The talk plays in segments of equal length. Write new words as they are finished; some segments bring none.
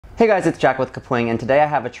Hey guys, it's Jack with Kapwing, and today I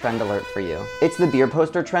have a trend alert for you. It's the beer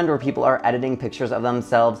poster trend where people are editing pictures of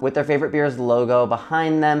themselves with their favorite beer's logo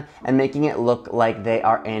behind them and making it look like they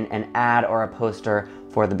are in an ad or a poster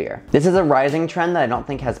for the beer. This is a rising trend that I don't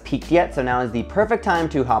think has peaked yet, so now is the perfect time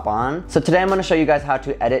to hop on. So today I'm gonna show you guys how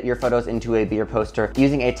to edit your photos into a beer poster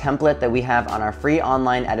using a template that we have on our free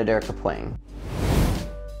online editor, Kapwing.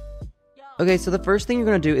 Okay, so the first thing you're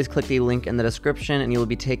gonna do is click the link in the description and you will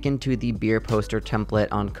be taken to the beer poster template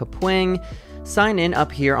on Kapwing. Sign in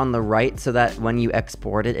up here on the right so that when you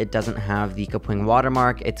export it, it doesn't have the Kapwing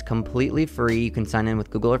watermark. It's completely free. You can sign in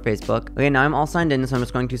with Google or Facebook. Okay, now I'm all signed in, so I'm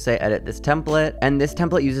just going to say edit this template. And this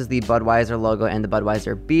template uses the Budweiser logo and the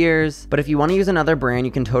Budweiser beers. But if you want to use another brand,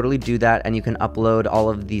 you can totally do that and you can upload all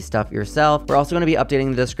of the stuff yourself. We're also going to be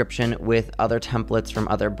updating the description with other templates from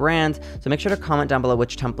other brands. So make sure to comment down below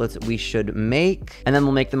which templates we should make. And then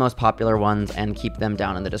we'll make the most popular ones and keep them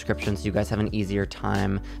down in the description so you guys have an easier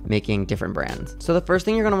time making different brands. So the first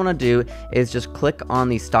thing you're going to want to do is just click on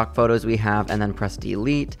the stock photos we have and then press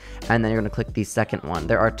delete, and then you're going to click the second one.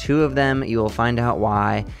 There are two of them. You will find out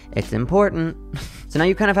why it's important. So now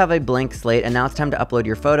you kind of have a blank slate, and now it's time to upload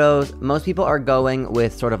your photos. Most people are going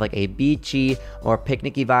with sort of like a beachy or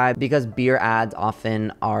picnicky vibe because beer ads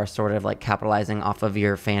often are sort of like capitalizing off of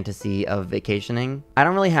your fantasy of vacationing. I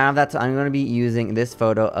don't really have that, so I'm going to be using this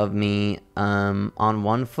photo of me on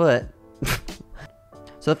one foot.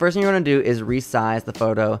 So the first thing you're going to do is resize the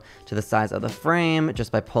photo to the size of the frame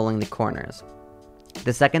just by pulling the corners.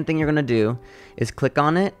 The second thing you're going to do is click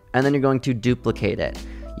on it, and then you're going to duplicate it.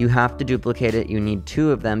 You have to duplicate it. You need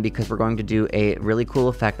two of them because we're going to do a really cool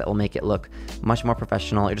effect that will make it look much more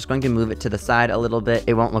professional. You're just going to move it to the side a little bit.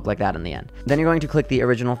 It won't look like that in the end. Then you're going to click the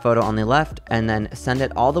original photo on the left and then send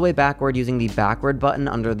it all the way backward using the backward button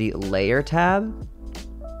under the layer tab.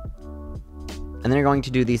 And then you're going to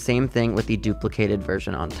do the same thing with the duplicated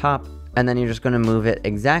version on top. And then you're just going to move it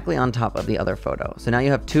exactly on top of the other photo. So now you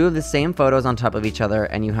have two of the same photos on top of each other,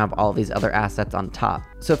 and you have all these other assets on top.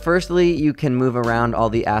 So firstly, you can move around all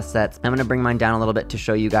the assets. I'm going to bring mine down a little bit to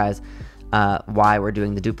show you guys why we're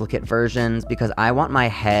doing the duplicate versions, because I want my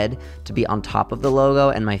head to be on top of the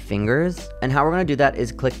logo and my fingers. And how we're going to do that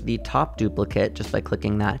is click the top duplicate just by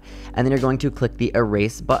clicking that, and then you're going to click the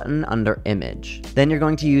erase button under image. Then you're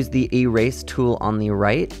going to use the erase tool on the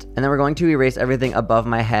right, and then we're going to erase everything above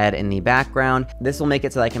my head in the background. This will make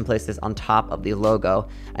it so that I can place this on top of the logo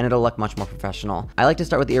and it'll look much more professional. I like to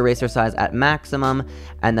start with the eraser size at maximum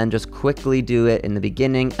and then just quickly do it in the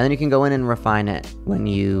beginning, and then you can go in and refine it when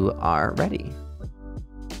you are ready.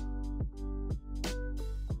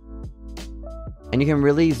 And you can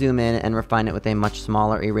really zoom in and refine it with a much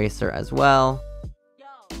smaller eraser as well.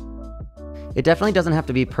 It definitely doesn't have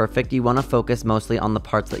to be perfect. You want to focus mostly on the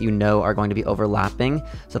parts that you know are going to be overlapping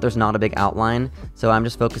so there's not a big outline. So I'm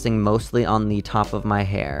just focusing mostly on the top of my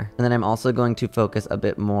hair. And then I'm also going to focus a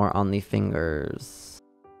bit more on the fingers.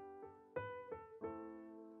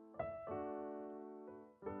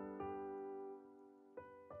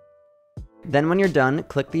 Then when you're done,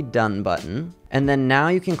 click the done button. And then now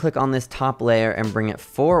you can click on this top layer and bring it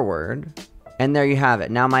forward. And there you have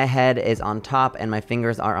it. Now my head is on top and my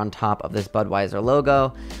fingers are on top of this Budweiser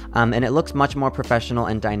logo. And it looks much more professional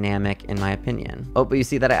and dynamic in my opinion. Oh, but you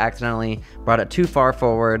see that I accidentally brought it too far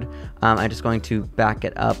forward. I'm just going to back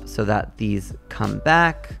it up so that these come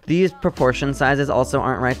back. These proportion sizes also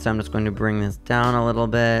aren't right, so I'm just going to bring this down a little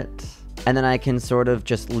bit. And then I can sort of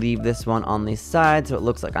just leave this one on the side so it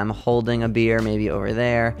looks like I'm holding a beer maybe over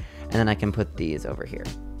there, and then I can put these over here.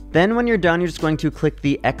 Then when you're done, you're just going to click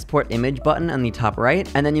the export image button on the top right,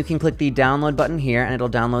 and then you can click the download button here and it'll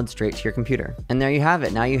download straight to your computer. And there you have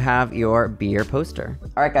it. Now you have your beer poster.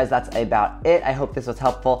 All right guys, that's about it. I hope this was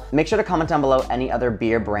helpful. Make sure to comment down below any other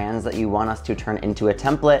beer brands that you want us to turn into a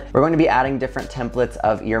template. We're going to be adding different templates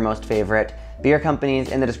of your most favorite beer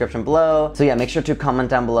companies in the description below. So yeah, make sure to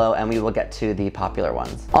comment down below and we will get to the popular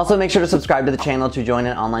ones. Also, make sure to subscribe to the channel to join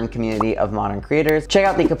an online community of modern creators. Check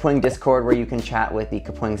out the Kapwing Discord where you can chat with the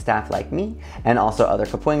Kapwing staff like me and also other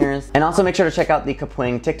Kapwingers. And also make sure to check out the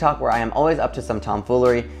Kapwing TikTok where I am always up to some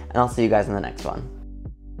tomfoolery, and I'll see you guys in the next one.